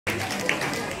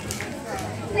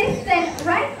Please stand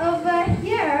right over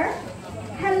here.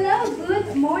 Hello,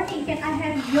 good morning. Can I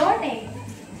have your name?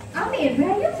 Amir,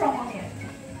 where are you from, Amir?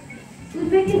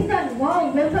 Uzbekistan.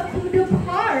 Wow, welcome to the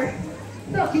park.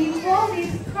 So before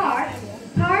we start,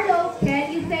 Carlo,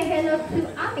 can you say hello to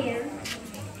Amir?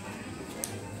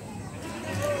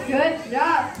 Good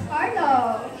job,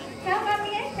 Carlo. Come,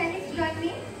 Amir, can you join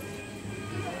me?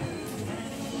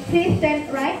 Please stand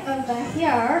right over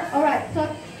here. Alright, so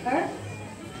here,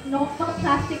 no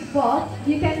plastic balls.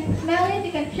 You can smell it,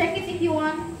 you can check it if you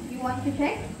want. You want to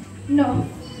check? No.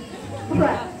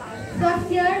 Alright. So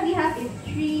here we have is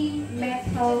 3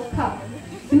 metal cups.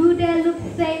 Do they look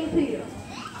same to you?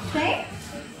 Same?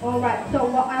 Alright, so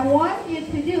what I want you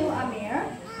to do, Amir,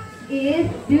 is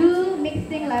do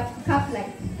mixing like cup like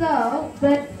so,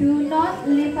 but do not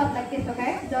lift up like this,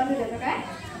 okay? Don't do that, okay?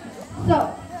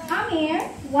 So, Amir,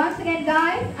 once again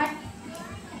guys,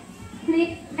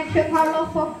 please make sure Carlo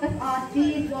focus on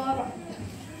these balls.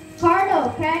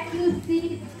 Carlo, can you see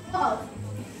the balls?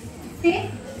 See?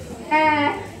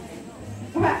 And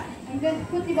alright, I'm going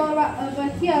to put the ball right over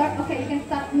here. Okay, you can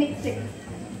start mixing.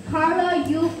 Carlo,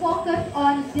 you focus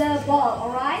on the ball,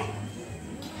 alright?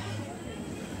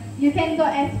 You can go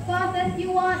as fast as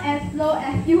you want, as slow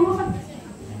as you want.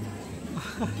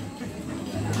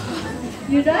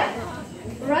 You done?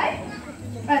 Right?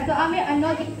 Alright, so Amir, I'm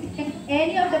not going to change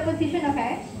any of the position,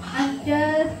 okay? I'm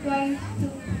just going to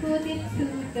put it to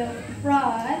the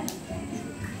front.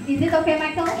 Is it okay,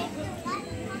 Michael?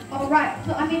 Alright,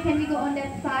 so Amir, can we go on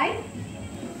that side?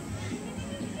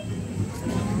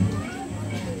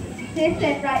 They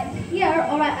said right here.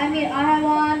 Alright, Amir, I have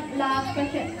one last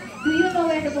question. Do you know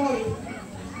where the ball is?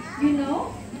 You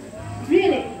know?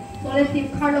 Really? So let's see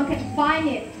if Carlo can find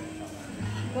it.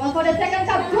 Go for the second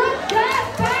cup. Good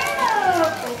job, Carlo!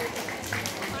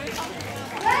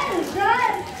 Well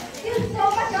done! Thank you so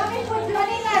much, Amir, for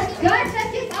joining us. Guys,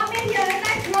 let's give Amir here a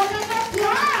nice round of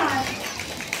applause.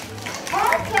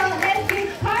 Also, let's give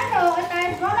Carlo a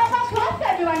nice round of applause,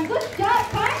 everyone. Good job,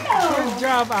 Carlo! Good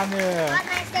job, Amir. Вот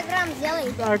на Instagram сделай.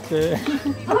 Okay.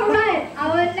 Alright,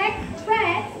 our next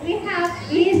friend we have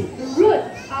is Ruth,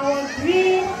 our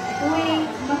green wing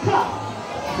macaque.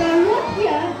 So Ruth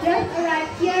here just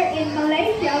arrived here in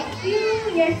Malaysia a few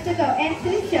years ago, and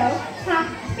to show her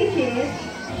species,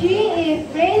 she is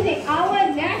raising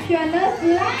our national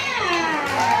flag.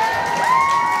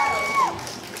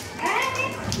 And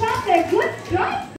it's such a good job,